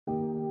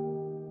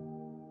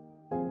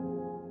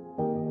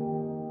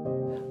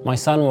My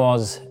son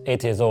was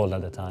 8 years old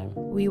at the time.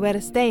 We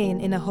were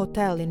staying in a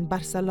hotel in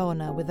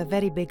Barcelona with a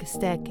very big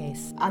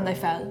staircase. And I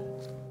fell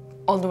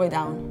all the way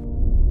down.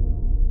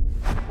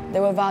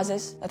 There were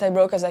vases that I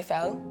broke as I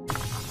fell.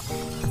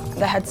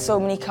 They had so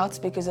many cuts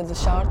because of the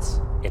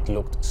shards. It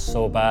looked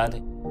so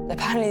bad.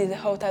 Apparently the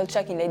hotel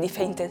check-in lady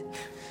fainted.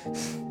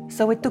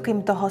 So we took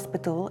him to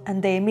hospital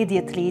and they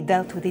immediately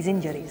dealt with his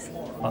injuries.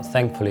 But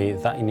thankfully,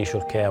 that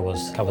initial care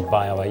was covered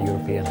by our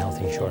European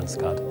health insurance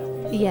card.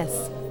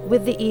 Yes,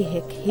 with the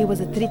EHIC, he was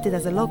treated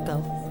as a local.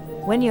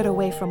 When you're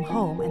away from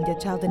home and your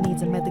child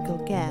needs a medical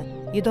care,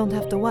 you don't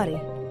have to worry.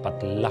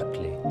 But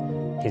luckily,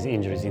 his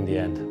injuries in the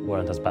end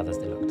weren't as bad as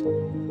they looked.